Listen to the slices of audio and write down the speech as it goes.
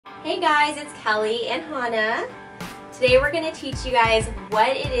Hey guys, it's Kelly and Hannah. Today we're going to teach you guys what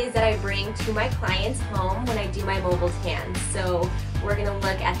it is that I bring to my clients' home when I do my mobile tans. So we're going to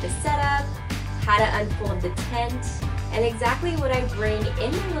look at the setup, how to unfold the tent, and exactly what I bring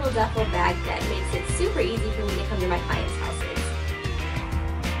in my little duffel bag that makes it super easy for me to come to my clients' houses.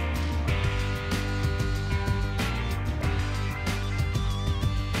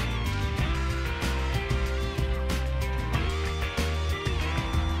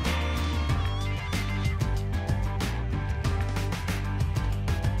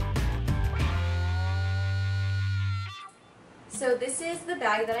 So this is the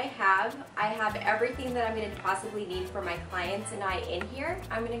bag that I have. I have everything that I'm going to possibly need for my clients and I in here.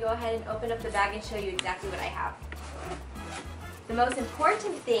 I'm going to go ahead and open up the bag and show you exactly what I have. The most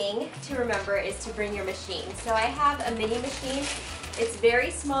important thing to remember is to bring your machine. So I have a mini machine. It's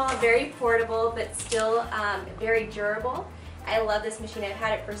very small, very portable, but still very durable. I love this machine. I've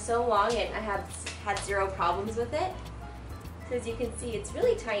had it for so long and I have had zero problems with it. So as you can see, it's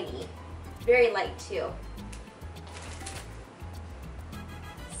really tiny, very light too.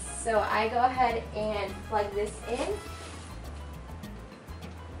 So I go ahead and plug this in,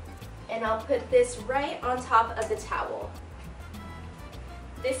 and I'll put this right on top of the towel.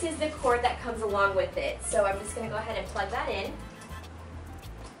 This is the cord that comes along with it, so I'm just going to go ahead and plug that in.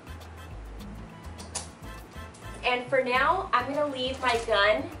 And for now, I'm going to leave my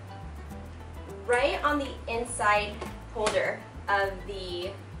gun right on the inside holder of the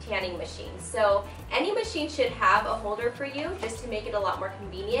tanning machine. So any machine should have a holder for you just to make it a lot more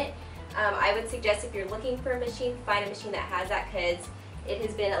convenient. I would suggest if you're looking for a machine, find a machine that has that because it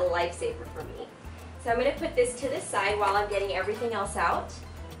has been a lifesaver for me. So I'm going to put this to the side while I'm getting everything else out.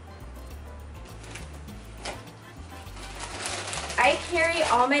 I carry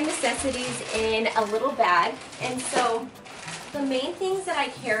all my necessities in a little bag, and so the main things that I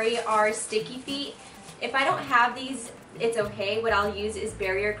carry are sticky feet. If I don't have these, it's okay. What I'll use is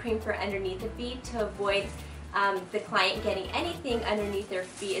barrier cream for underneath the feet to avoid the client getting anything underneath their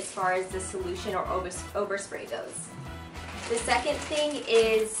feet as far as the solution or overspray goes. The second thing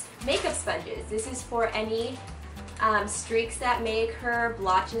is makeup sponges. This is for any streaks that may occur,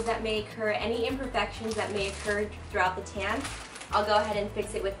 blotches that may occur, any imperfections that may occur throughout the tan. I'll go ahead and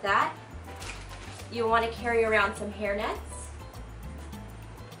fix it with that. You'll want to carry around some hair nets.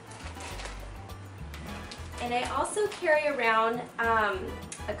 And I also carry around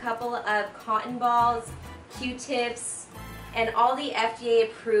a couple of cotton balls, Q-tips, and all the FDA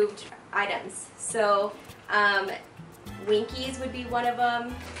approved items. So Winkies would be one of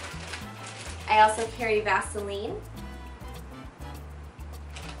them. I also carry Vaseline.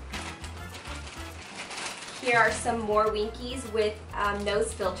 Here are some more Winkies with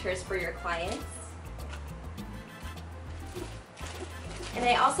nose filters for your clients. And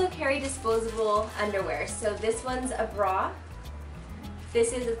I also carry disposable underwear. So this one's a bra.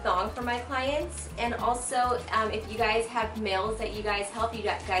 This is a thong for my clients. And also, if you guys have males that you guys help, you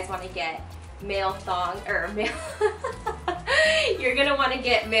guys want to get male thong, or male, you're going to want to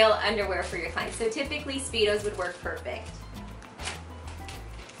get male underwear for your clients. So typically Speedos would work perfect.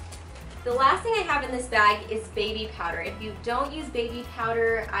 The last thing I have in this bag is baby powder. If you don't use baby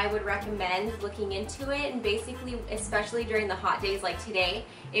powder, I would recommend looking into it, and basically, especially during the hot days like today,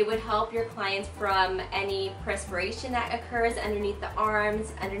 it would help your clients from any perspiration that occurs underneath the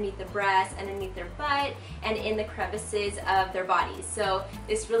arms, underneath the breast, underneath their butt, and in the crevices of their bodies. So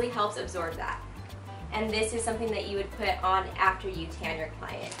this really helps absorb that. And this is something that you would put on after you tan your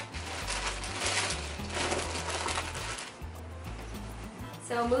client.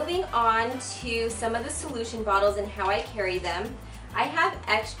 So moving on to some of the solution bottles and how I carry them. I have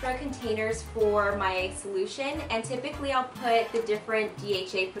extra containers for my solution, and typically I'll put the different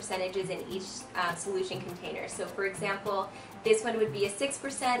DHA percentages in each solution container. So for example, this one would be a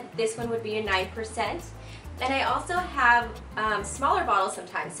 6%, this one would be a 9%. And I also have smaller bottles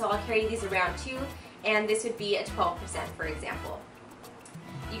sometimes, so I'll carry these around too, and this would be a 12%, for example.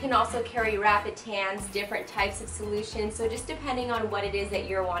 You can also carry rapid tans, different types of solutions, so just depending on what it is that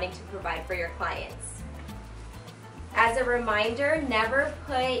you're wanting to provide for your clients. As a reminder, never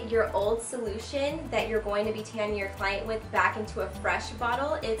put your old solution that you're going to be tanning your client with back into a fresh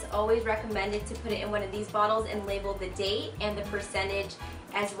bottle. It's always recommended to put it in one of these bottles and label the date and the percentage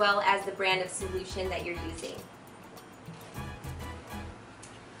as well as the brand of solution that you're using.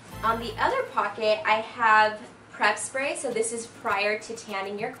 On the other pocket, I have prep spray, so this is prior to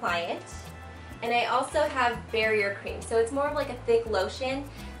tanning your client. And I also have barrier cream, so it's more of like a thick lotion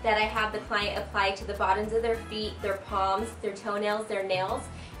that I have the client apply to the bottoms of their feet, their palms, their toenails, their nails,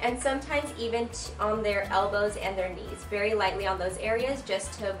 and sometimes even on their elbows and their knees. Very lightly on those areas,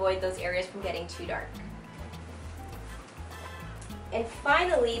 just to avoid those areas from getting too dark. And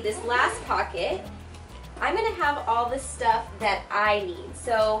finally, this last pocket, I'm going to have all the stuff that I need.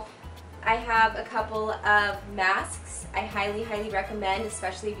 So I have a couple of masks. I highly, highly recommend,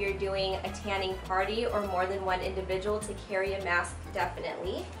 especially if you're doing a tanning party or more than one individual, to carry a mask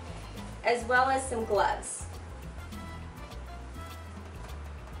definitely, as well as some gloves.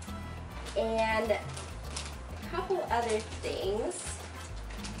 And a couple other things.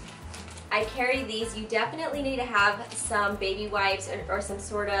 I carry these. You definitely need to have some baby wipes or some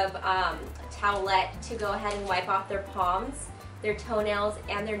sort of towelette to go ahead and wipe off their palms, their toenails,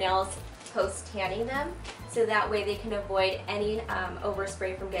 and their nails post tanning them, so that way they can avoid any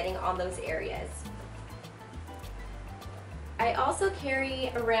overspray from getting on those areas. I also carry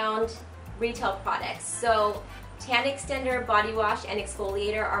around retail products. So tan extender, body wash, and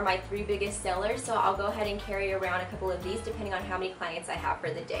exfoliator are my 3 biggest sellers, so I'll go ahead and carry around a couple of these depending on how many clients I have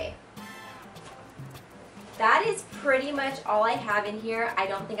for the day. That is pretty much all I have in here. I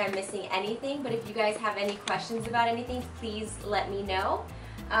don't think I'm missing anything, but if you guys have any questions about anything, please let me know.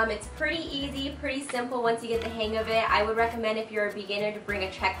 It's pretty easy, pretty simple once you get the hang of it. I would recommend, if you're a beginner, to bring a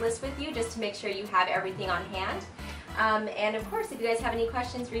checklist with you just to make sure you have everything on hand. And of course, if you guys have any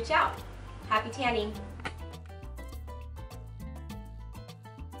questions, reach out. Happy tanning!